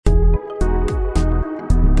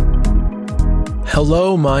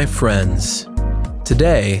Hello, my friends.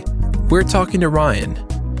 Today, we're talking to Ryan,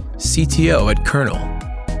 CTO at Kernel,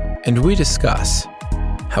 and we discuss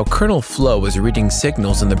how kernel flow is reading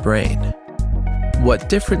signals in the brain, what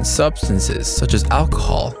different substances such as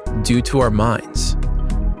alcohol do to our minds,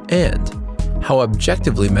 and how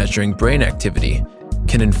objectively measuring brain activity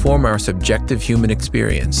can inform our subjective human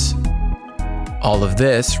experience. All of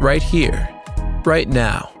this right here, right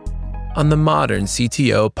now, on the Modern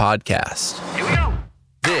CTO Podcast. Here we go.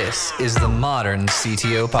 This is the Modern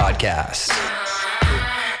CTO Podcast.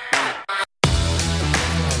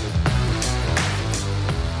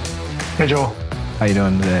 Hey, Joel. How you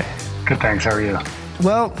doing today? Good, thanks. How are you?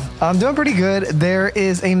 Well, I'm doing pretty good. There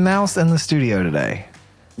is a mouse in the studio today.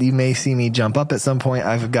 You may see me jump up at some point.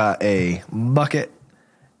 I've got a bucket,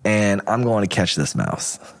 and I'm going to catch this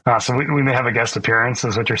mouse. So we may have a guest appearance,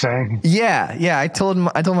 is what you're saying? Yeah. I told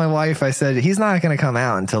my wife, I said, he's not going to come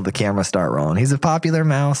out until the cameras start rolling. He's a popular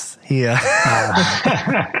mouse.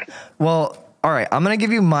 Well, all right. I'm going to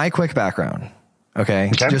give you my quick background. Okay.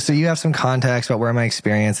 Just so you have some context about where my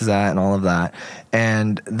experience is at and all of that.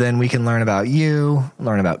 And then we can learn about you,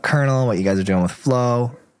 learn about Kernel, what you guys are doing with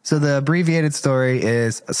Flow. So the abbreviated story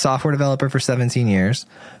is a software developer for 17 years.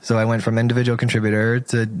 So I went from individual contributor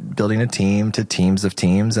to building a team to teams of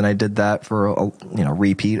teams. And I did that for,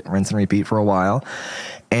 rinse and repeat for a while.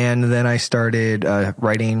 And then I started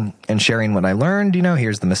writing and sharing what I learned.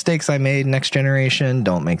 Here's the mistakes I made. Next generation,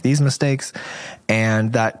 don't make these mistakes.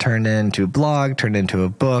 And that turned into a blog, turned into a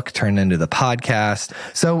book, turned into the podcast.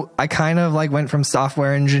 So I kind of went from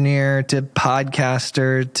software engineer to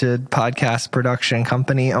podcaster to podcast production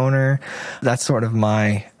company owner. That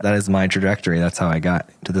is my trajectory. That's how I got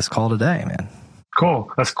to this call today, man.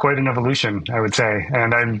 Cool. That's quite an evolution, I would say.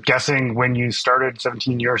 And I'm guessing when you started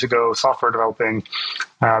 17 years ago software developing,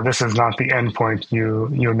 this is not the end point you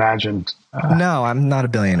imagined. No, I'm not a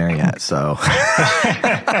billionaire yet, so.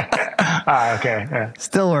 Okay. Yeah.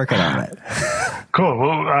 Still working on it. Cool.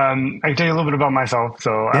 Well, I can tell you a little bit about myself.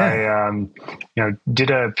 So yeah. I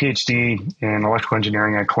did a PhD in electrical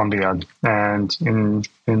engineering at Columbia. And in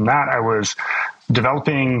that, I was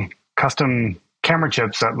developing custom camera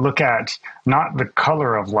chips that look at not the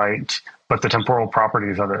color of light, but the temporal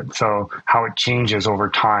properties of it. So how it changes over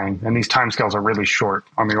time. And these timescales are really short,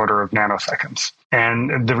 on the order of nanoseconds.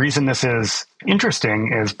 And the reason this is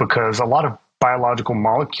interesting is because a lot of biological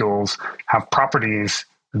molecules have properties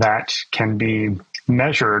that can be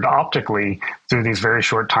measured optically through these very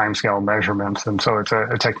short timescale measurements. And so it's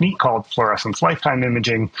a technique called fluorescence lifetime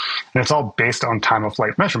imaging, and it's all based on time of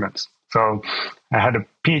flight measurements. So I had a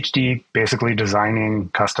PhD basically designing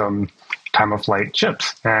custom time of flight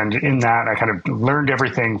chips. And in that, I kind of learned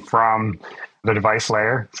everything from the device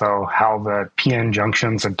layer. So how the PN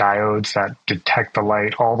junctions of diodes that detect the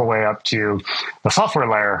light all the way up to the software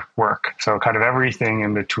layer work. So kind of everything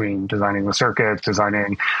in between, designing the circuits,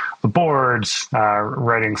 designing the boards,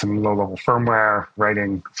 writing some low-level firmware,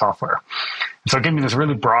 writing software. So it gave me this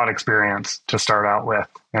really broad experience to start out with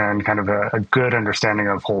and kind of a good understanding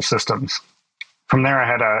of whole systems. From there, I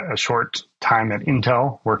had a short time at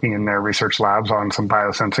Intel working in their research labs on some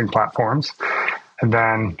biosensing platforms, and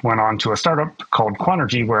then went on to a startup called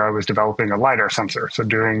Quanergy where I was developing a LiDAR sensor. So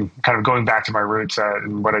going back to my roots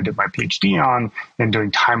and what I did my PhD on and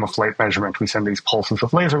doing time of flight measurement. We send these pulses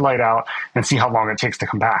of laser light out and see how long it takes to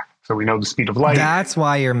come back. So we know the speed of light. That's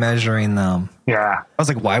why you're measuring them. Yeah. I was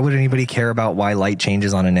like, why would anybody care about why light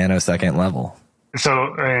changes on a nanosecond level?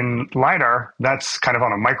 So in LiDAR, that's kind of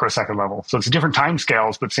on a microsecond level. So it's different time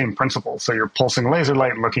scales, but same principles. So you're pulsing laser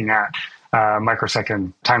light and looking at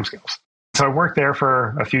microsecond time scales. So I worked there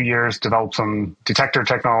for a few years, developed some detector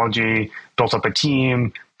technology, built up a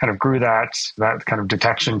team, kind of grew that kind of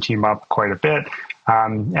detection team up quite a bit.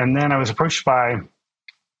 And then I was approached by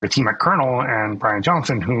the team at Kernel and Brian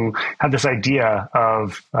Johnson, who had this idea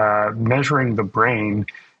of measuring the brain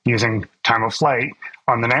using time of flight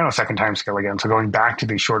on the nanosecond timescale again. So going back to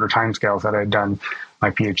these shorter timescales that I had done my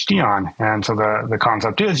PhD on. And so the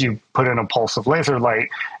concept is you put in a pulse of laser light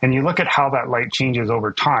and you look at how that light changes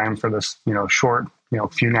over time for this, short,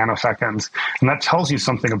 few nanoseconds. And that tells you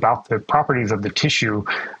something about the properties of the tissue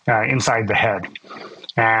inside the head.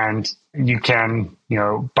 And you can,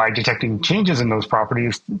 by detecting changes in those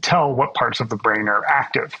properties, tell what parts of the brain are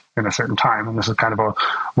active in a certain time. And this is kind of a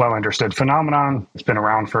well-understood phenomenon. It's been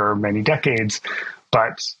around for many decades,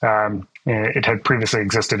 but it had previously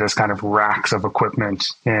existed as kind of racks of equipment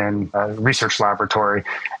in a research laboratory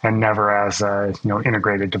and never as a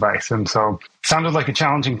integrated device. And so it sounded like a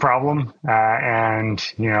challenging problem. And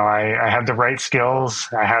I had the right skills.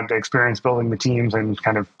 I had the experience building the teams and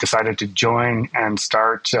kind of decided to join and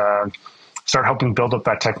start start helping build up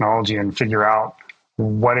that technology and figure out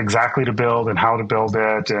what exactly to build and how to build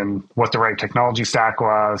it and what the right technology stack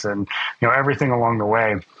was, and everything along the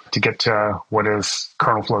way to get to what is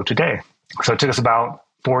kernel flow today. So it took us about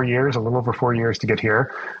 4 years, a little over 4 years to get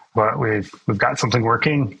here, but we've got something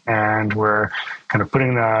working, and we're kind of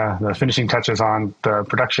putting the finishing touches on the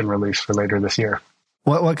production release for later this year.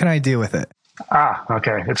 What can I do with it?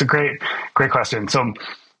 Okay. It's a great question. So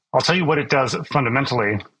I'll tell you what it does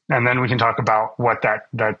fundamentally, and then we can talk about what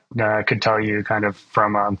that could tell you kind of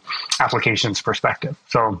from an applications perspective.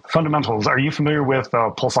 So fundamentals, are you familiar with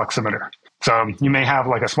a pulse oximeter? So you may have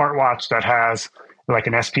like a smartwatch that has like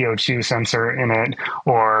an SpO2 sensor in it,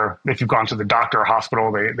 or if you've gone to the doctor or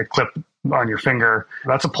hospital, they clip on your finger.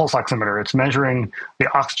 That's a pulse oximeter. It's measuring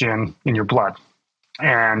the oxygen in your blood.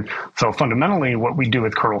 And so fundamentally, what we do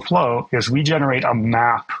with kernel flow is we generate a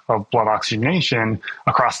map of blood oxygenation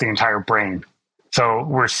across the entire brain. So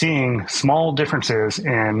we're seeing small differences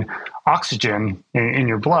in oxygen in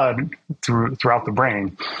your blood throughout the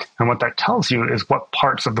brain. And what that tells you is what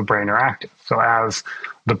parts of the brain are active. So as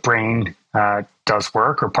the brain does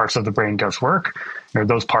work, or parts of the brain does work,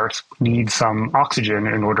 those parts need some oxygen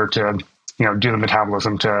in order to do the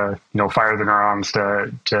metabolism, to fire the neurons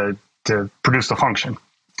to produce the function.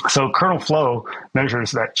 So kernel flow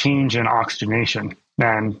measures that change in oxygenation.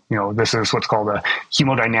 And, this is what's called a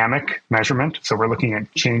hemodynamic measurement. So we're looking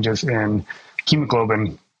at changes in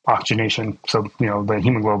hemoglobin oxygenation. So, the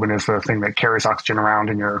hemoglobin is the thing that carries oxygen around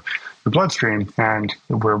in your bloodstream. And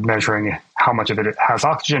we're measuring how much of it has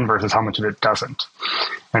oxygen versus how much of it doesn't.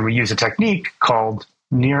 And we use a technique called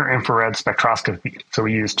near-infrared spectroscopy. So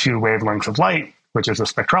we use 2 wavelengths of light, which is a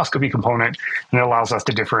spectroscopy component, and it allows us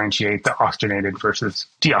to differentiate the oxygenated versus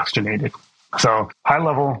deoxygenated. So high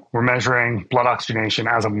level, we're measuring blood oxygenation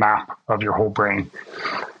as a map of your whole brain.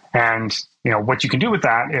 And, what you can do with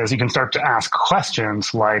that is you can start to ask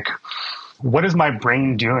questions like, what is my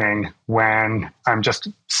brain doing when I'm just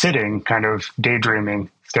sitting, kind of daydreaming,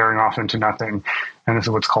 staring off into nothing? And this is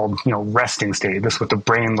what's called, resting state. This is what the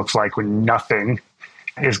brain looks like when nothing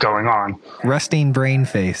is going on. Resting brain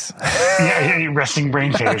face. Yeah, resting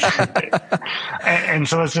brain face. and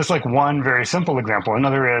so it's just like one very simple example.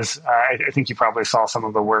 Another is, I think you probably saw some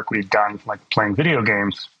of the work we've done, like playing video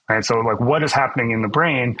games, right? So like what is happening in the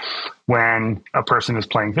brain when a person is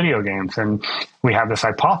playing video games? And we have this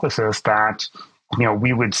hypothesis that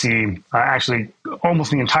we would see actually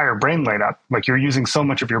almost the entire brain light up. Like you're using so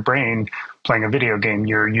much of your brain playing a video game.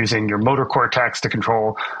 You're using your motor cortex to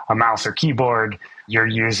control a mouse or keyboard. You're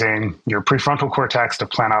using your prefrontal cortex to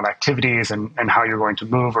plan out activities and how you're going to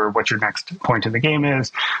move or what your next point in the game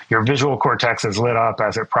is. Your visual cortex is lit up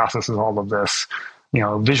as it processes all of this,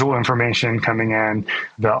 visual information coming in.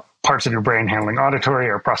 The parts of your brain handling auditory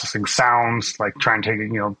or processing sounds, like trying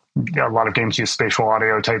to, a lot of games use spatial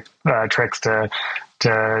audio type tricks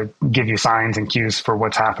to give you signs and cues for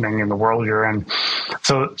what's happening in the world you're in.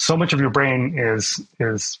 So much of your brain is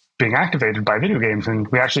being activated by video games. And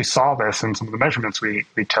we actually saw this in some of the measurements we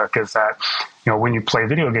took, is that, when you play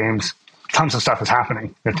video games, tons of stuff is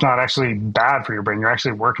happening. It's not actually bad for your brain. You're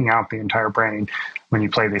actually working out the entire brain when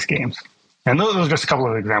you play these games. And those are just a couple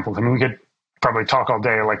of examples. I mean, we could probably talk all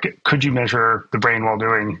day, like, could you measure the brain while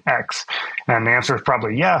doing X? And the answer is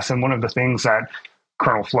probably yes. And one of the things that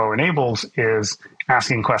kernel flow enables is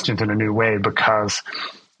asking questions in a new way, because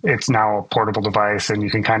it's now a portable device and you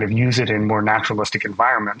can kind of use it in more naturalistic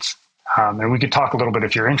environments. And we could talk a little bit,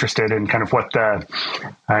 if you're interested, in kind of what the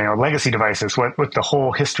legacy devices, what the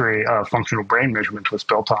whole history of functional brain measurement was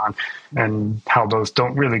built on, and how those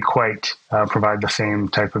don't really quite provide the same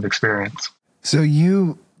type of experience. So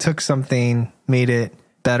you took something, made it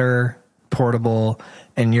better, portable,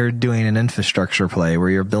 and you're doing an infrastructure play where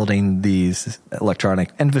you're building these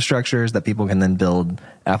electronic infrastructures that people can then build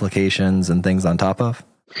applications and things on top of?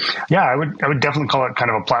 Yeah, I would definitely call it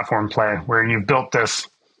kind of a platform play where you've built this.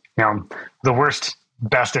 The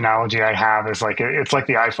best analogy I have is like, it's like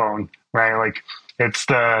the iPhone, right? Like it's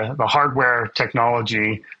the hardware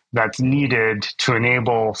technology that's needed to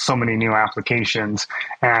enable so many new applications.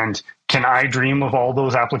 And can I dream of all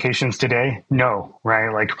those applications today? No, right?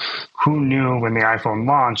 Like who knew when the iPhone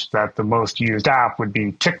launched that the most used app would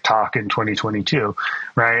be TikTok in 2022,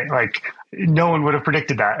 right? Like no one would have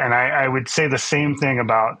predicted that. And I would say the same thing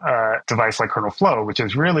about a device like kernel flow, which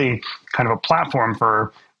is really kind of a platform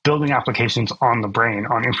for building applications on the brain,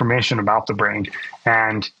 on information about the brain.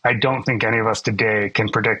 And I don't think any of us today can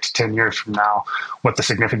predict 10 years from now what the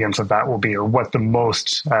significance of that will be, or what the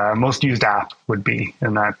most used app would be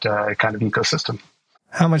in that kind of ecosystem.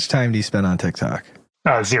 How much time do you spend on TikTok?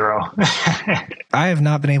 0. I have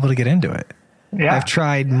not been able to get into it. Yeah. I've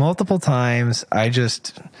tried multiple times.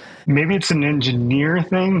 Maybe it's an engineer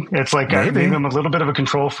thing. It's like maybe I'm a little bit of a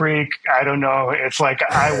control freak. I don't know. It's like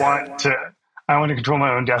I want to control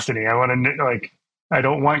my own destiny. I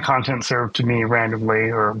don't want content served to me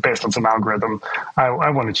randomly or based on some algorithm. I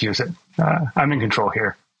want to choose it. I'm in control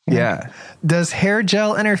here. Yeah. Does hair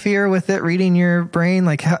gel interfere with it reading your brain?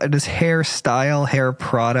 Like, how does hair style, hair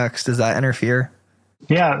products, does that interfere?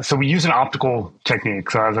 Yeah. So we use an optical technique.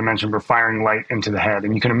 So as I mentioned, we're firing light into the head,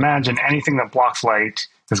 and you can imagine anything that blocks light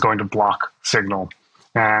is going to block signal.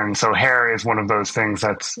 And so hair is one of those things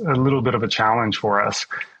that's a little bit of a challenge for us.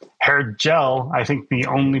 Hair gel, I think the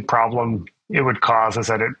only problem it would cause is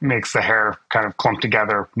that it makes the hair kind of clump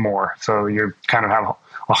together more. So you kind of have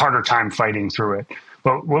a harder time fighting through it.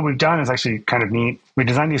 But what we've done is actually kind of neat. We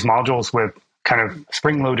designed these modules with kind of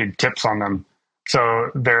spring-loaded tips on them. So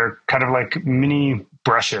they're kind of like mini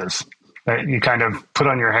brushes that you kind of put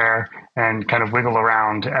on your hair and kind of wiggle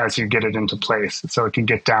around as you get it into place so it can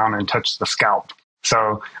get down and touch the scalp.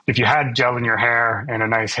 So if you had gel in your hair and a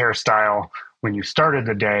nice hairstyle when you started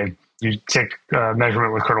the day, you take a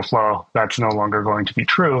measurement with Kernel Flow, that's no longer going to be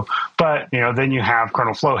true. But then you have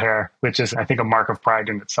Kernel Flow hair, which is, I think, a mark of pride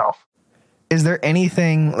in itself. Is there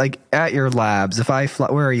anything like at your labs, if I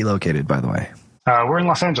fly, where are you located, by the way? We're in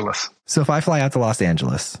Los Angeles. So if I fly out to Los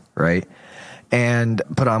Angeles, right, and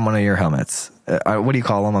put on one of your helmets, what do you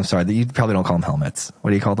call them? I'm sorry, you probably don't call them helmets. What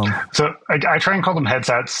do you call them? So I try and call them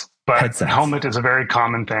headsets, but helmet is a very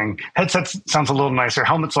common thing. Headsets sounds a little nicer.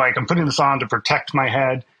 Helmet's like, I'm putting this on to protect my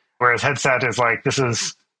head, whereas headset is like, this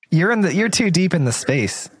is... You're too deep in the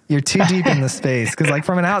space. You're too deep in the space. Because like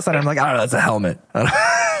from an outside, I'm like, I don't know, that's a helmet.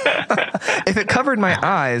 If it covered my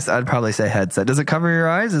eyes, I'd probably say headset. Does it cover your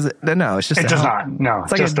eyes? No, it's just it does not. No,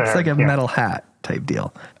 it's like a metal hat type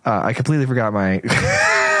deal. I completely forgot my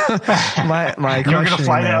my question. You're going to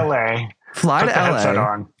fly to LA. Fly to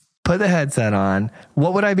LA. Put the headset on.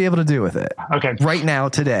 What would I be able to do with it? Okay. Right now,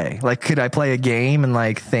 today, like, could I play a game and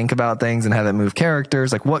like think about things and have it move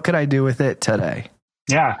characters? Like, what could I do with it today?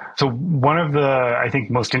 Yeah. So one of the, I think,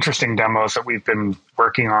 most interesting demos that we've been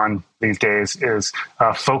working on these days is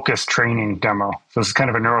a focus training demo. So this is kind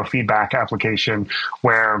of a neurofeedback application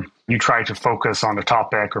where you try to focus on a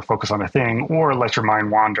topic or focus on a thing or let your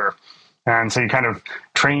mind wander. And so you kind of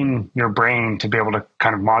train your brain to be able to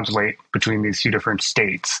kind of modulate between these two different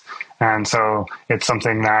states. And so it's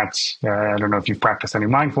something that, I don't know if you've practiced any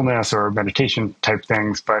mindfulness or meditation type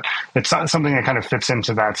things, but it's something that kind of fits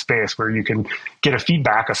into that space where you can get a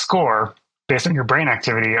feedback, a score based on your brain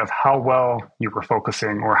activity of how well you were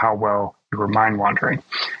focusing or how well you were mind wandering.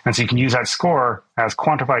 And so you can use that score as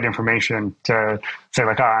quantified information to say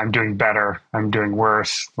like, I'm doing better, I'm doing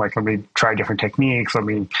worse. Like, let me try different techniques. Let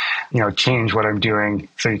me, change what I'm doing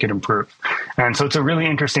so you can improve. And so it's a really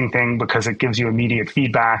interesting thing because it gives you immediate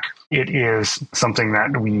feedback. It is something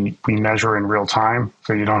that we measure in real time.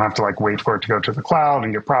 So you don't have to like wait for it to go to the cloud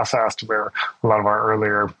and get processed, where a lot of our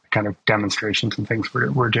earlier kind of demonstrations and things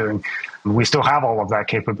we're doing. We still have all of that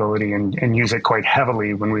capability and use it quite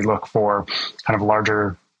heavily when we look for kind of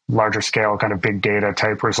larger scale, kind of big data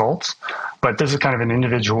type results. But this is kind of an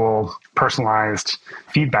individual, personalized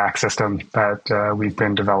feedback system that we've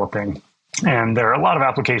been developing. And there are a lot of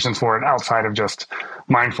applications for it outside of just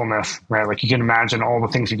mindfulness, right? Like you can imagine all the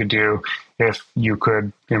things you could do if you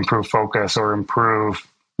could improve focus or improve,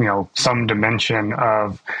 some dimension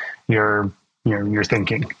of your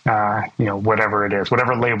thinking, whatever it is,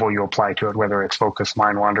 whatever label you apply to it, whether it's focus,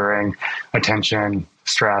 mind wandering, attention,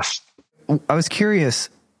 stress. I was curious,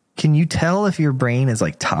 can you tell if your brain is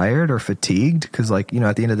like tired or fatigued? Because like,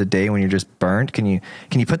 at the end of the day when you're just burnt, can you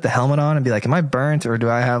put the helmet on and be like, am I burnt or do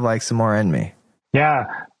I have like some more in me? Yeah,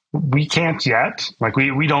 we can't yet. Like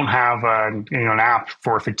we don't have an app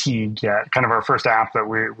for fatigue yet. Kind of our first app that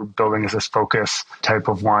we're building is this focus type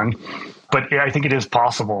of one. But I think it is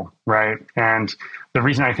possible, right? And the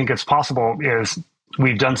reason I think it's possible is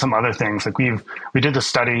we've done some other things. Like we did a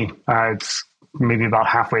study, it's maybe about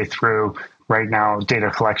halfway through right now, data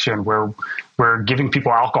collection, where we're giving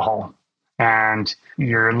people alcohol. And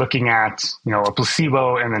you're looking at, a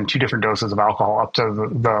placebo and then 2 different doses of alcohol up to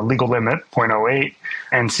the legal limit, 0.08,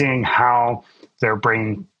 and seeing how their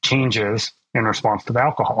brain changes in response to the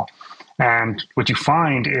alcohol. And what you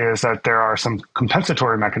find is that there are some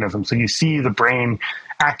compensatory mechanisms. So you see the brain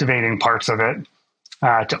activating parts of it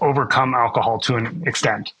to overcome alcohol to an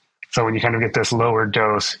extent. So when you kind of get this lower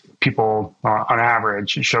dose, people on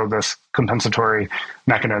average show this compensatory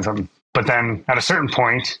mechanism. But then at a certain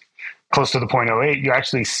point, close to the 0.08, you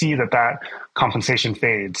actually see that compensation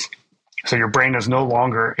fades. So your brain is no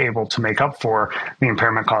longer able to make up for the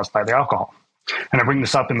impairment caused by the alcohol. And I bring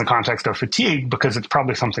this up in the context of fatigue because it's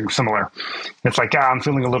probably something similar. It's like, I'm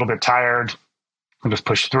feeling a little bit tired. I'll just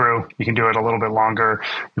push through. You can do it a little bit longer.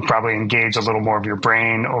 You probably engage a little more of your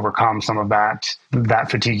brain, overcome some of that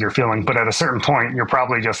fatigue you're feeling. But at a certain point, you're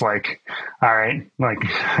probably just like, all right, like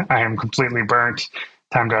I am completely burnt.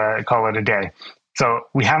 Time to call it a day. So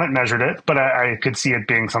we haven't measured it, but I could see it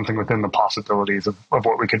being something within the possibilities of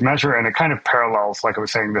what we could measure. And it kind of parallels, like I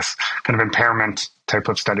was saying, this kind of impairment type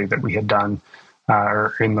of study that we had done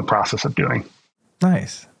or in the process of doing.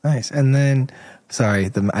 Nice. And then,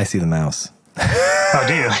 sorry, I see the mouse. Oh,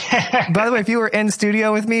 do you? By the way, if you were in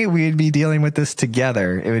studio with me, we'd be dealing with this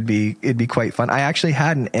together. It'd be quite fun. I actually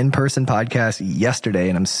had an in-person podcast yesterday,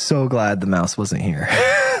 and I'm so glad the mouse wasn't here.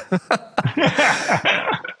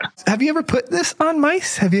 Have you ever put this on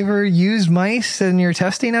mice? Have you ever used mice in your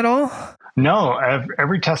testing at all? No,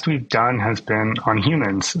 every test we've done has been on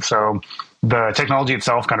humans. So the technology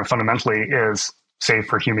itself kind of fundamentally is safe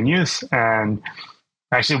for human use. And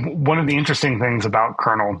actually, one of the interesting things about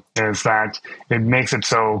Kernel is that it makes it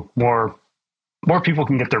so more people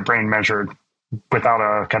can get their brain measured without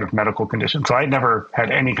a kind of medical condition. So I'd never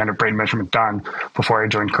had any kind of brain measurement done before I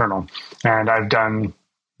joined Kernel. And I've done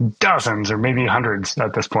dozens or maybe hundreds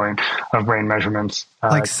at this point of brain measurements.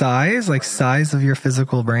 Like size of your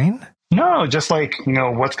physical brain? No, just like,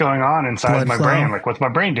 what's going on inside Blood my flow. brain? Like, what's my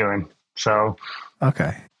brain doing? So,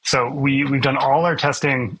 okay. So we've done all our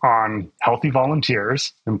testing on healthy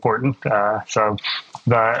volunteers. Important. So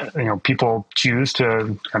people choose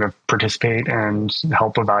to kind of participate and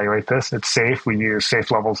help evaluate this. It's safe. We use safe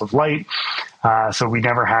levels of light. So we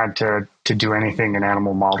never had to do anything in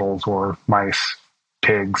animal models or mice,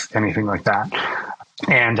 pigs, anything like that.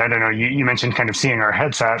 And I don't know, you mentioned kind of seeing our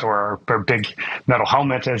headset or our big metal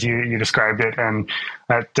helmet as you described it, and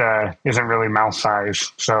that isn't really mouse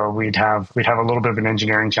size. So we'd have a little bit of an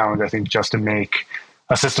engineering challenge, I think, just to make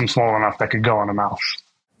a system small enough that could go on a mouse.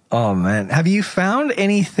 Oh man, have you found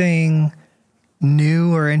anything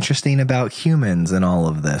new or interesting about humans in all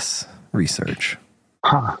of this research?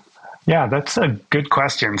 Yeah, that's a good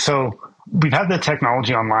question. So we've had the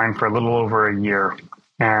technology online for a little over a year.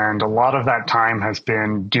 And a lot of that time has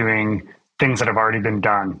been doing things that have already been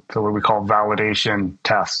done. So what we call validation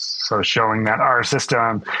tests. So showing that our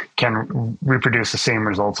system can reproduce the same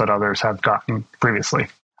results that others have gotten previously.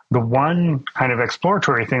 The one kind of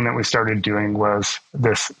exploratory thing that we started doing was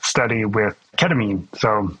this study with ketamine.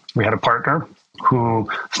 So we had a partner who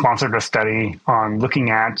sponsored a study on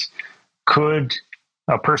looking at, could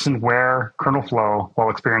a person wear Kernel Flow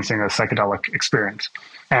while experiencing a psychedelic experience?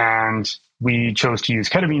 And we chose to use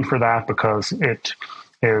ketamine for that because it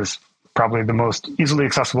is probably the most easily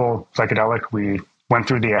accessible psychedelic. We went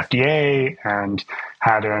through the FDA and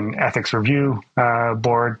had an ethics review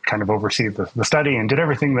board kind of oversee the study and did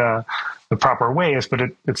everything the proper ways, but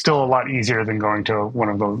it's still a lot easier than going to one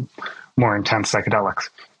of the more intense psychedelics.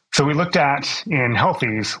 So we looked at in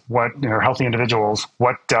healthies, healthy individuals,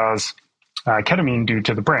 what does ketamine do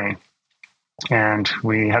to the brain? And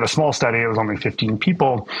we had a small study. It was only 15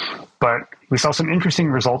 people, but we saw some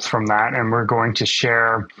interesting results from that. And we're going to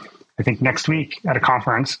share, I think, next week at a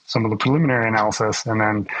conference, some of the preliminary analysis. And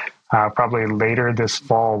then probably later this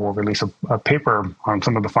fall, we'll release a paper on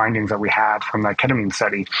some of the findings that we had from that ketamine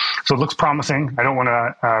study. So it looks promising. I don't want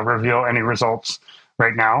to reveal any results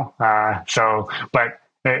right now. But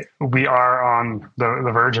we are on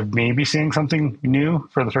the verge of maybe seeing something new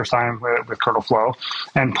for the first time with Kernel Flow.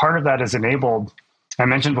 And part of that is enabled. I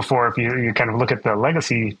mentioned before, if you kind of look at the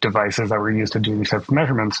legacy devices that were used to do these types of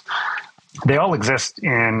measurements, they all exist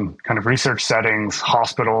in kind of research settings,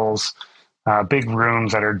 hospitals, big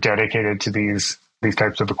rooms that are dedicated to these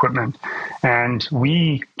types of equipment. And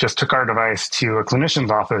we just took our device to a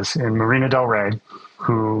clinician's office in Marina del Rey,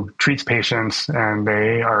 who treats patients, and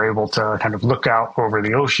they are able to kind of look out over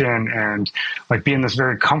the ocean and like be in this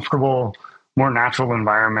very comfortable, more natural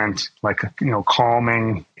environment, like,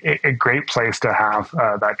 calming, a great place to have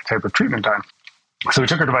that type of treatment done. So we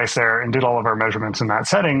took our device there and did all of our measurements in that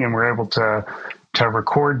setting, and we're able to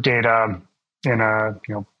record data in a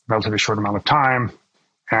relatively short amount of time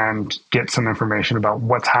and get some information about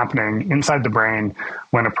what's happening inside the brain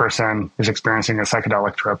when a person is experiencing a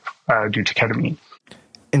psychedelic trip due to ketamine.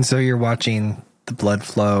 And so you're watching the blood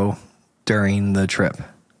flow during the trip.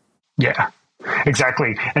 Yeah,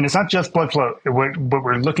 exactly. And it's not just blood flow. What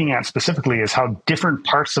we're looking at specifically is how different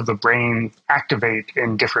parts of the brain activate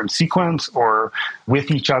in different sequence or with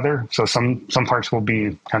each other. So some parts will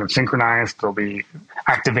be kind of synchronized. They'll be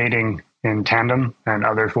activating in tandem and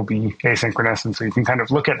others will be asynchronous. And so you can kind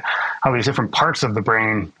of look at how these different parts of the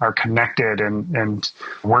brain are connected and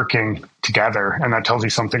working together. And that tells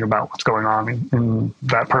you something about what's going on in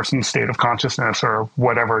that person's state of consciousness or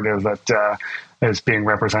whatever it is that is being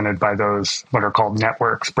represented by those what are called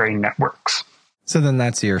networks, brain networks. So then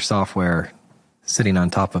that's your software sitting on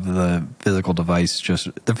top of the physical device. Just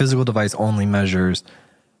the physical device only measures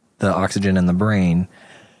the oxygen in the brain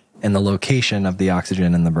and the location of the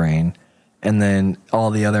oxygen in the brain. And then all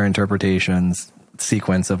the other interpretations,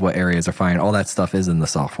 sequence of what areas are firing, all that stuff is in the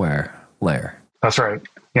software layer. That's right.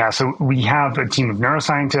 Yeah. So we have a team of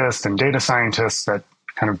neuroscientists and data scientists that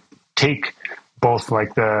kind of take both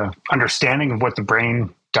like the understanding of what the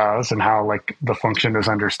brain does and how like the function is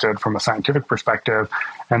understood from a scientific perspective,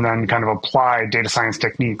 and then kind of apply data science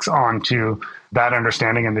techniques onto that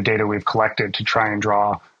understanding and the data we've collected to try and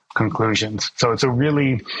draw conclusions. So it's a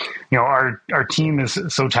really, our team is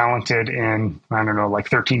so talented in, like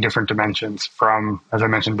 13 different dimensions from, as I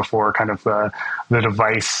mentioned before, kind of the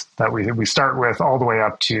device that we start with all the way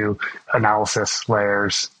up to analysis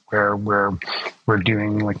layers where we're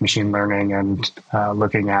doing like machine learning and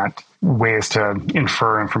looking at ways to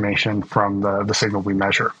infer information from the signal we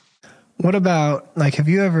measure. What about, like, have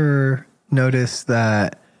you ever noticed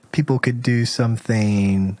that people could do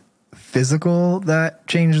something physical that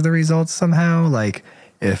changed the results somehow? Like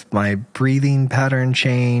if my breathing pattern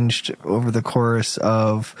changed over the course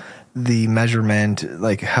of the measurement,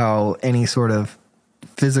 like how any sort of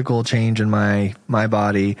physical change in my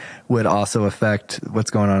body would also affect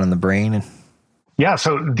what's going on in the brain? Yeah,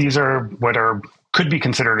 so these are what could be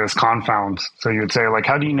considered as confounds. So you would say, like,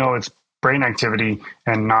 how do you know it's brain activity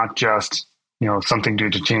and not just, something due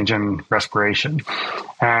to change in respiration?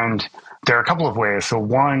 And there are a couple of ways. So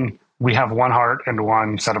one, we have one heart and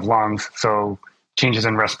one set of lungs. So changes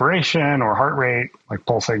in respiration or heart rate, like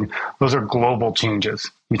pulsing, those are global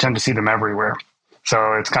changes. You tend to see them everywhere.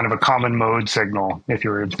 So it's kind of a common mode signal, if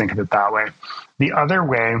you were to think of it that way. The other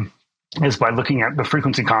way is by looking at the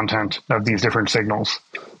frequency content of these different signals.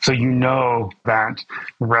 So you know that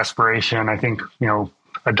respiration, I think,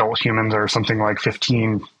 adult humans are something like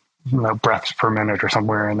 15 breaths per minute or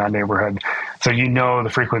somewhere in that neighborhood. So you know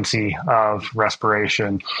the frequency of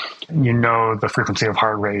respiration, the frequency of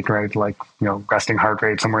heart rate, right? Like, resting heart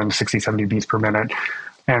rate somewhere in the 60, 70 beats per minute.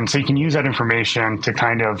 And so you can use that information to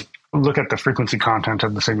kind of look at the frequency content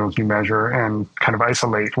of the signals you measure and kind of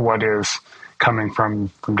isolate what is coming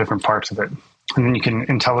from different parts of it. And then you can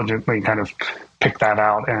intelligently kind of pick that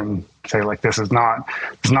out and say, like, this is not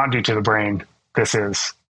due to the brain. This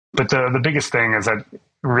is. But the biggest thing is that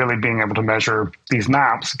really being able to measure these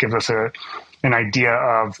maps gives us an idea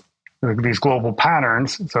of these global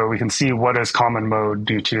patterns, so we can see what is common mode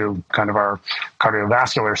due to kind of our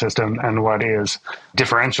cardiovascular system and what is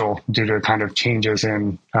differential due to kind of changes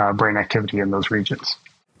in brain activity in those regions.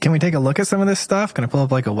 Can we take a look at some of this stuff? Can I pull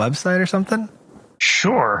up like a website or something?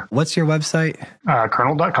 Sure. What's your website?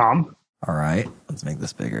 Kernel.com. All right, let's make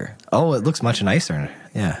this bigger. Oh, it looks much nicer.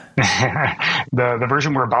 Yeah. The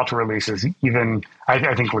version we're about to release is even,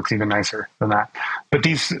 I think, looks even nicer than that. But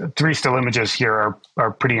these 3 still images here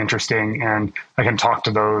are pretty interesting, and I can talk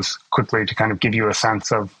to those quickly to kind of give you a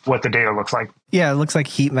sense of what the data looks like. Yeah, it looks like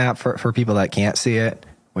heat map for people that can't see it,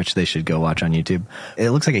 which they should go watch on YouTube.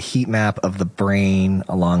 It looks like a heat map of the brain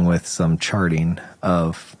along with some charting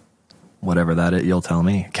of whatever that is. You'll tell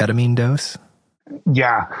me. Ketamine dose?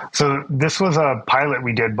 Yeah. So this was a pilot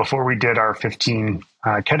we did before we did our 15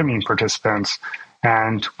 ketamine participants.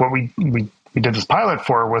 And what we did this pilot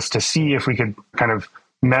for was to see if we could kind of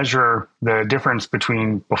measure the difference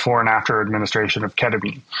between before and after administration of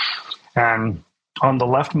ketamine. And on the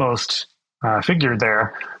leftmost figure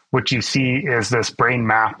there, what you see is this brain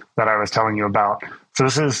map that I was telling you about. So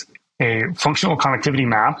this is a functional connectivity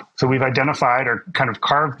map. So we've identified or kind of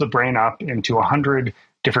carved the brain up into 100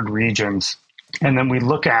 different regions. And then we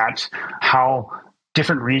look at how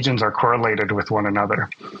different regions are correlated with one another.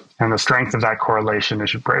 And the strength of that correlation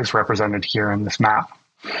is represented here in this map.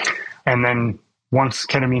 And then once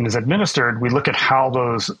ketamine is administered, we look at how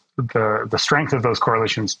the strength of those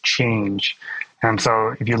correlations change. And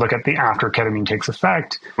so if you look at the after ketamine takes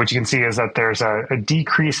effect, what you can see is that there's a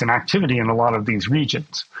decrease in activity in a lot of these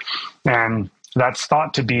regions. And that's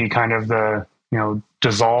thought to be kind of the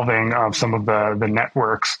dissolving of some of the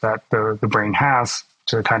networks that the brain has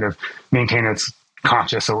to kind of maintain its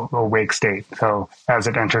conscious awake state. So as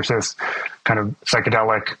it enters this kind of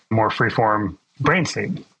psychedelic, more freeform brain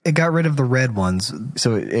state. It got rid of the red ones,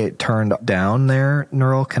 so it turned down their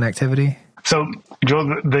neural connectivity? So,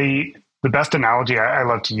 Joel, the best analogy I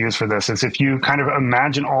love to use for this is if you kind of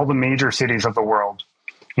imagine all the major cities of the world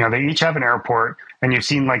they each have an airport, and you've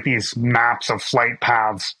seen like these maps of flight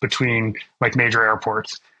paths between like major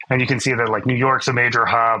airports. And you can see that like New York's a major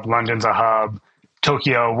hub, London's a hub,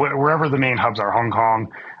 Tokyo, wherever the main hubs are, Hong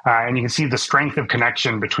Kong. And you can see the strength of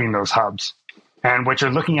connection between those hubs. And what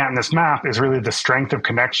you're looking at in this map is really the strength of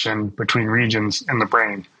connection between regions in the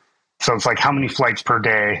brain. So it's like how many flights per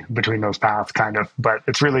day between those paths, kind of. But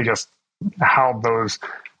it's really just how those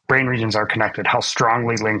brain regions are connected, how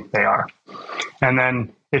strongly linked they are. And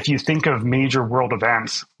then if you think of major world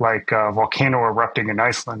events like a volcano erupting in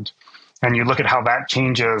Iceland, and you look at how that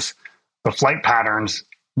changes the flight patterns,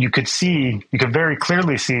 you could very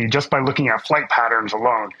clearly see just by looking at flight patterns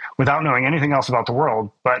alone, without knowing anything else about the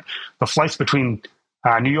world, but the flights between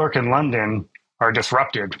New York and London are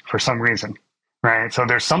disrupted for some reason, right? So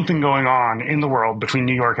there's something going on in the world between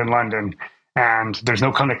New York and London, and there's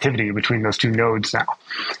no connectivity between those two nodes now.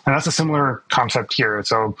 And that's a similar concept here.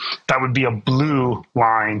 So that would be a blue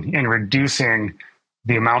line in reducing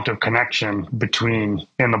the amount of connection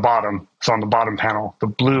in the bottom. So on the bottom panel, the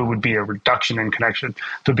blue would be a reduction in connection.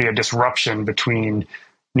 There would be a disruption between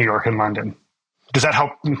New York and London. Does that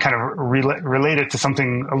help kind of relate it to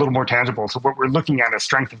something a little more tangible? So what we're looking at is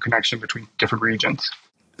strength of connection between different regions.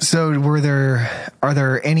 So are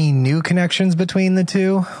there any new connections between the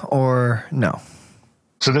two or no?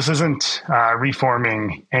 So this isn't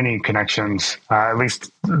reforming any connections. At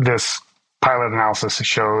least this pilot analysis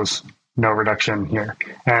shows no reduction here.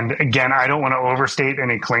 And again, I don't want to overstate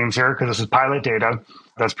any claims here because this is pilot data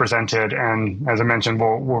that's presented. And as I mentioned,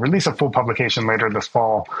 we'll release a full publication later this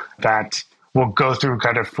fall that will go through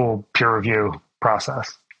kind of full peer review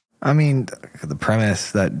process. I mean, the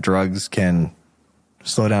premise that drugs can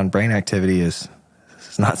slow down brain activity is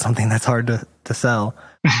not something that's hard to sell.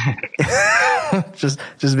 just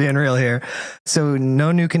being real here. So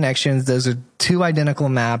no new connections. Those are two identical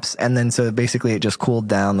maps. And then so basically it just cooled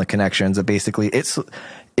down the connections. It basically is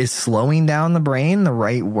slowing down the brain the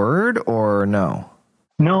right word or no?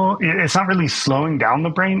 No, it's not really slowing down the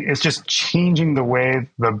brain. It's just changing the way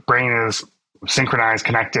the brain is synchronized,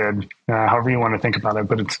 connected, however you want to think about it.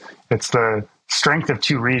 But it's the strength of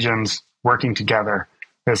two regions working together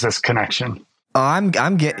is this connection.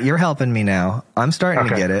 Oh, you're helping me now. I'm starting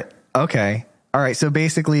to get it. Okay. All right. So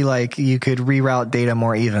basically like you could reroute data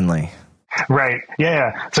more evenly. Right.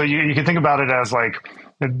 Yeah. So you can think about it as like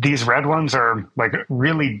these red ones are like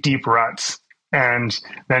really deep ruts. And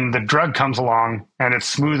then the drug comes along and it's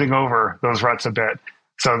smoothing over those ruts a bit.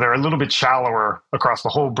 So they're a little bit shallower across the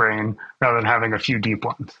whole brain rather than having a few deep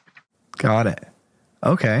ones. Got it.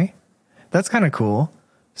 Okay. That's kind of cool.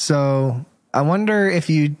 So I wonder if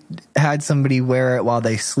you had somebody wear it while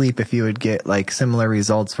they sleep, if you would get like similar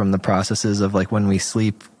results from the processes of like when we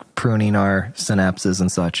sleep, pruning our synapses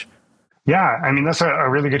and such. Yeah, I mean, that's a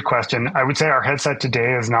really good question. I would say our headset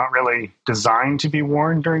today is not really designed to be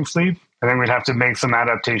worn during sleep. I think we'd have to make some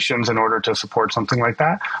adaptations in order to support something like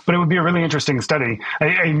that. But it would be a really interesting study.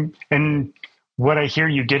 And what I hear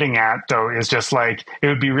you getting at, though, is just like, it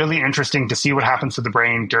would be really interesting to see what happens to the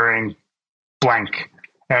brain during blank.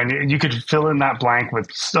 And you could fill in that blank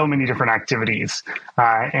with so many different activities.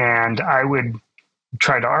 And I would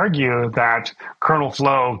try to argue that kernel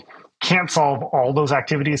flow can't solve all those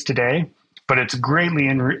activities today, but it's greatly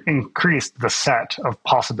increased the set of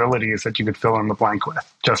possibilities that you could fill in the blank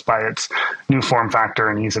with just by its new form factor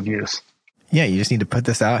and ease of use. Yeah, you just need to put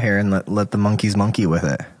this out here and let the monkeys monkey with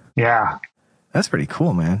it. Yeah. That's pretty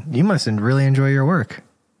cool, man. You must really enjoy your work.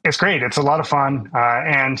 It's great. It's a lot of fun.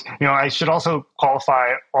 And, I should also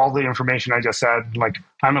qualify all the information I just said. Like,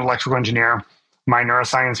 I'm an electrical engineer. My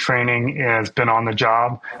neuroscience training has been on the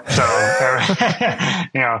job. So, I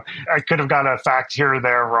could have got a fact here or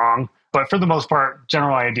there wrong. But for the most part,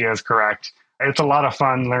 general idea is correct. It's a lot of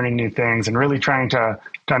fun learning new things and really trying to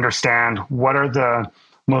understand what are the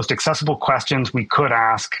most accessible questions we could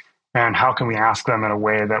ask and how can we ask them in a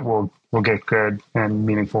way that will get good and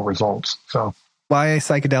meaningful results. So, why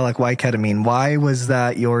psychedelic? Why ketamine? Why was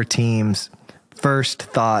that your team's first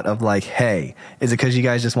thought of like, hey, is it because you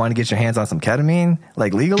guys just want to get your hands on some ketamine,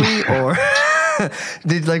 like legally, or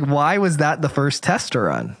why was that the first test to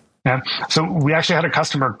run? Yeah. So we actually had a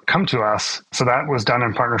customer come to us. So that was done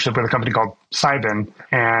in partnership with a company called Cybin,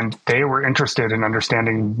 and they were interested in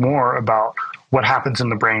understanding more about what happens in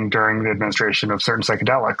the brain during the administration of certain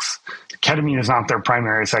psychedelics. Ketamine is not their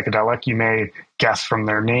primary psychedelic. You may guess from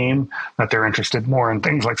their name that they're interested more in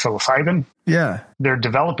things like psilocybin. Yeah. They're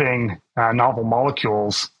developing novel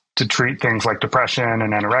molecules to treat things like depression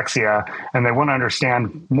and anorexia, and they want to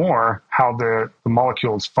understand more how the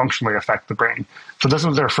molecules functionally affect the brain. So this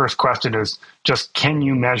was their first question is just, can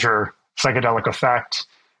you measure psychedelic effect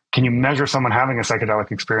can you measure someone having a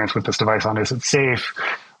psychedelic experience with this device on? Is it safe?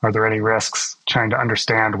 Are there any risks? Trying to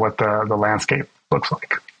understand what the landscape looks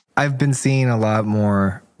like. I've been seeing a lot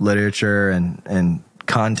more literature and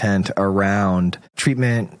content around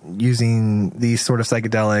treatment using these sort of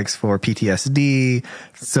psychedelics for PTSD.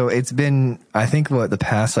 So it's been, I think, the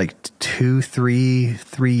past like 3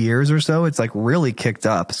 years or so, it's like really kicked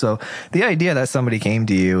up. So the idea that somebody came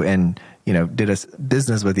to you and, did a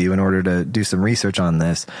business with you in order to do some research on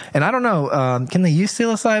this. And I don't know, can they use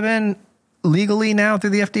psilocybin legally now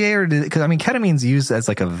through the FDA, or because ketamine's used as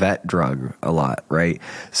like a vet drug a lot, right?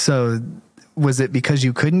 So was it because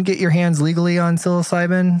you couldn't get your hands legally on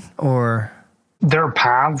psilocybin, or? There are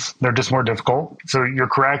paths. They're just more difficult. So you're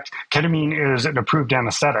correct. Ketamine is an approved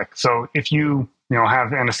anesthetic. So if you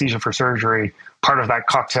have anesthesia for surgery, part of that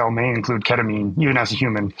cocktail may include ketamine, even as a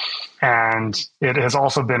human. And it has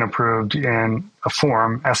also been approved in a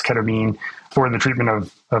form, S-ketamine, for the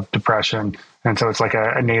treatment of depression. And so it's like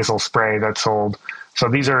a nasal spray that's sold. So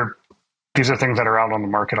these are things that are out on the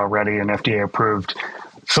market already and FDA approved.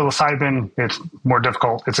 Psilocybin, it's more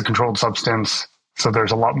difficult. It's a controlled substance. So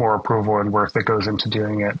there's a lot more approval and work that goes into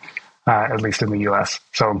doing it, at least in the US.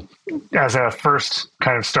 So as a first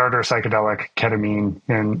kind of starter psychedelic, ketamine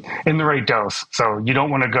in the right dose. So you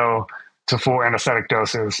don't want to go to full anesthetic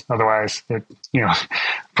doses. Otherwise,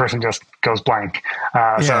 person just goes blank.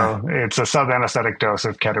 So it's a sub-anesthetic dose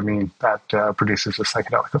of ketamine that produces a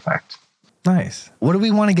psychedelic effect. Nice. What do we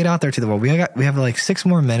want to get out there to the world? We have like 6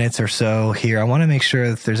 more minutes or so here. I want to make sure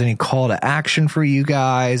if there's any call to action for you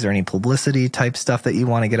guys or any publicity type stuff that you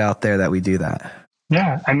want to get out there, that we do that.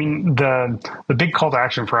 Yeah. The big call to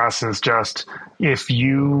action for us is just, if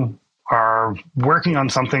you are working on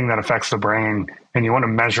something that affects the brain and you want to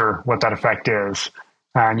measure what that effect is,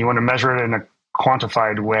 and you want to measure it in a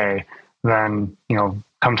quantified way, then,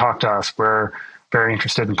 come talk to us. We're very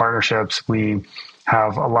interested in partnerships. We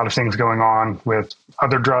have a lot of things going on with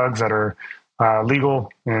other drugs that are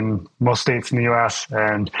legal in most states in the US,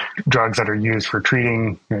 and drugs that are used for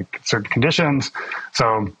treating certain conditions.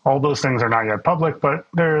 So all those things are not yet public, but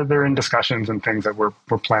they're in discussions and things that we're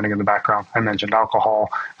planning in the background. I mentioned alcohol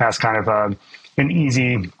as kind of an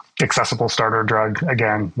easy, accessible starter drug.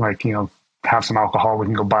 Again, have some alcohol, we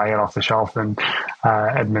can go buy it off the shelf and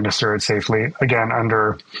administer it safely. Again,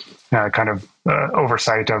 under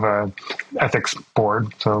oversight of a ethics board.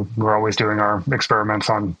 So we're always doing our experiments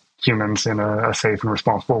on humans in a safe and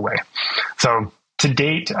responsible way. So to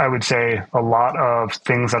date, I would say a lot of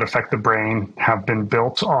things that affect the brain have been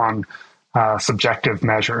built on subjective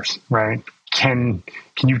measures, right? Can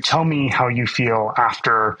you tell me how you feel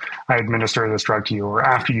after I administer this drug to you, or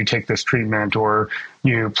after you take this treatment, or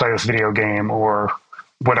you play this video game, or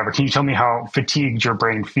whatever? Can you tell me how fatigued your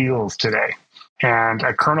brain feels today? And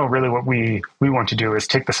at Kernel, really what we want to do is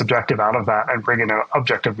take the subjective out of that and bring in an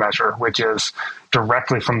objective measure, which is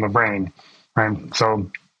directly from the brain. Right?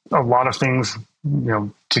 So a lot of things,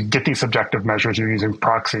 to get these subjective measures, you're using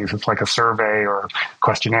proxies. It's like a survey or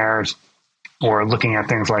questionnaires, or looking at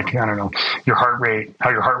things like, your heart rate, how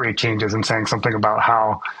your heart rate changes, and saying something about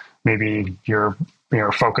how maybe your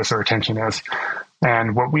focus or attention is.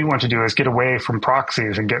 And what we want to do is get away from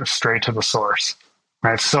proxies and get straight to the source.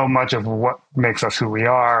 Right? So much of what makes us who we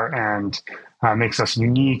are and makes us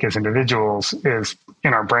unique as individuals is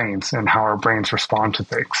in our brains and how our brains respond to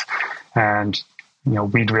things. And,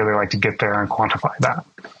 we'd really like to get there and quantify that.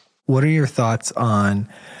 What are your thoughts on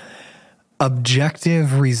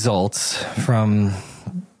objective results from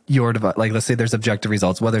your device? Like, let's say there's objective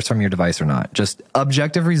results, whether it's from your device or not, just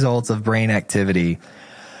objective results of brain activity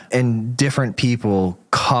and different people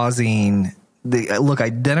causing they look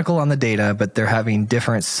identical on the data, but they're having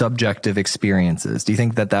different subjective experiences. Do you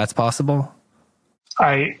think that that's possible?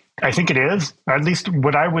 I think it is. At least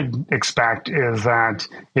what I would expect is that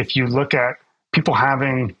if you look at people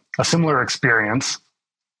having a similar experience,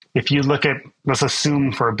 if you look at, let's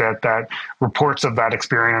assume for a bit that reports of that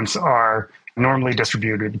experience are normally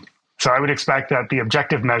distributed. So I would expect that the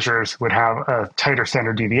objective measures would have a tighter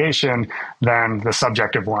standard deviation than the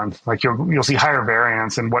subjective ones. Like you'll see higher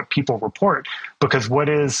variance in what people report, because what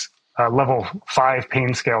is a level 5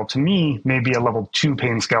 pain scale to me may be a level 2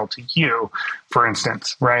 pain scale to you, for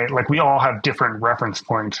instance, right? Like we all have different reference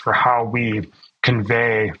points for how we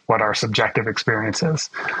convey what our subjective experience is.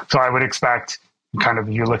 So I would expect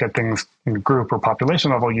you look at things in group or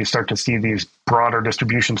population level, you start to see these broader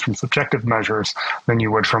distributions from subjective measures than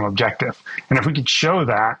you would from objective. And if we could show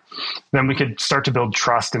that, then we could start to build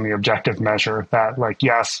trust in the objective measure that, like,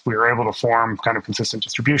 yes, we were able to form kind of consistent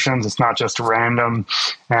distributions. It's not just random.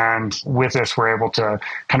 And with this, we're able to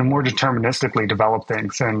kind of more deterministically develop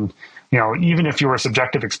things. And even if your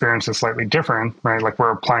subjective experience is slightly different, right? Like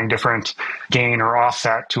we're applying different gain or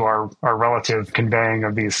offset to our relative conveying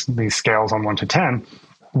of these scales on 1 to 10,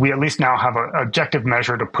 we at least now have an objective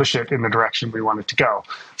measure to push it in the direction we want it to go.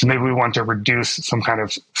 So maybe we want to reduce some kind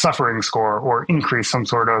of suffering score or increase some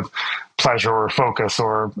sort of pleasure or focus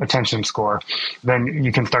or attention score. Then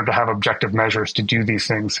you can start to have objective measures to do these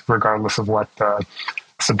things regardless of what the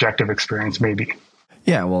subjective experience may be.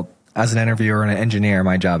 Yeah, well, as an interviewer and an engineer,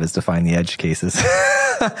 my job is to find the edge cases.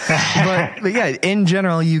 but yeah, in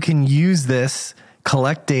general, you can use this,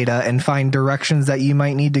 collect data, and find directions that you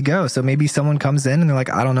might need to go. So maybe someone comes in and they're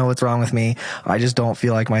like, I don't know what's wrong with me. I just don't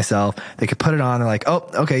feel like myself. They could put it on. They're like, oh,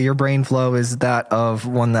 okay, your brain flow is that of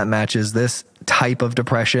one that matches this type of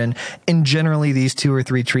depression. And generally, these 2 or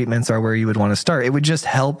 3 treatments are where you would want to start. It would just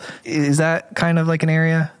help. Is that kind of like an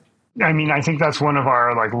area? I mean, I think that's one of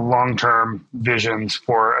our long-term visions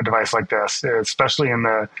for a device like this, especially in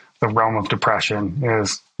the realm of depression,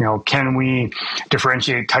 is, can we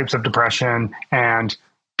differentiate types of depression and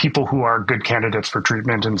people who are good candidates for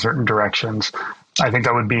treatment in certain directions? I think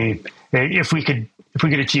that would be, if we could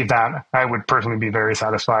achieve that, I would personally be very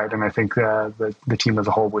satisfied. And I think the team as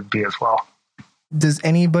a whole would be as well. Does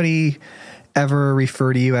anybody ever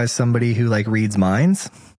refer to you as somebody who reads minds?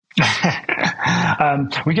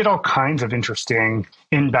 We get all kinds of interesting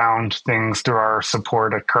inbound things through our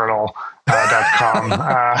support at kernel.com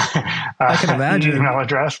I can imagine. email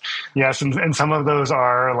address. Yes, and some of those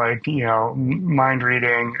are mind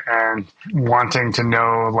reading and wanting to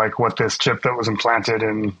know what this chip that was implanted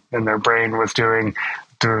in their brain was doing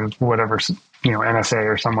to whatever NSA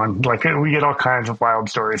or someone. We get all kinds of wild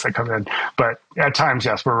stories that come in, but at times,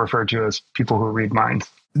 yes, we're referred to as people who read minds.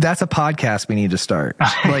 That's a podcast we need to start.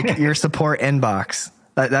 Your support inbox.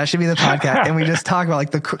 That should be the podcast. And we just talk about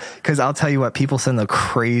because I'll tell you what, people send the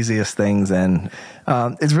craziest things in.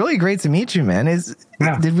 It's really great to meet you, man.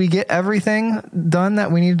 Did we get everything done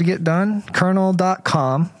that we needed to get done?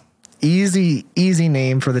 Kernel.com. Easy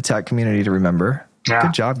name for the tech community to remember. Yeah.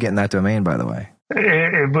 Good job getting that domain, by the way.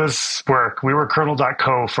 It was work. We were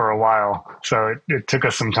kernel.co for a while, so it took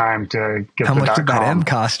us some time to get How much did that M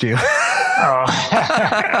cost you?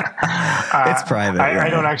 It's private. I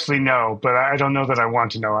don't actually know, but I don't know that I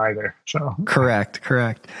want to know either. So Correct.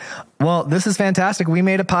 Well, this is fantastic. We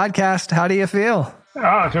made a podcast. How do you feel? Oh,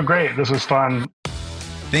 I feel great. This was fun.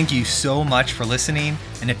 Thank you so much for listening.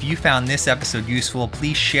 And if you found this episode useful,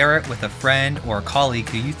 please share it with a friend or a colleague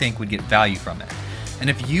who you think would get value from it. And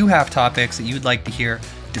if you have topics that you'd like to hear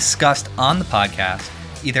discussed on the podcast,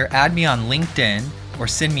 either add me on LinkedIn or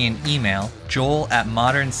send me an email,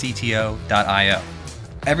 joel@moderncto.io.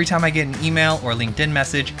 Every time I get an email or LinkedIn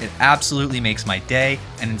message, it absolutely makes my day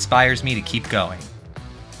and inspires me to keep going.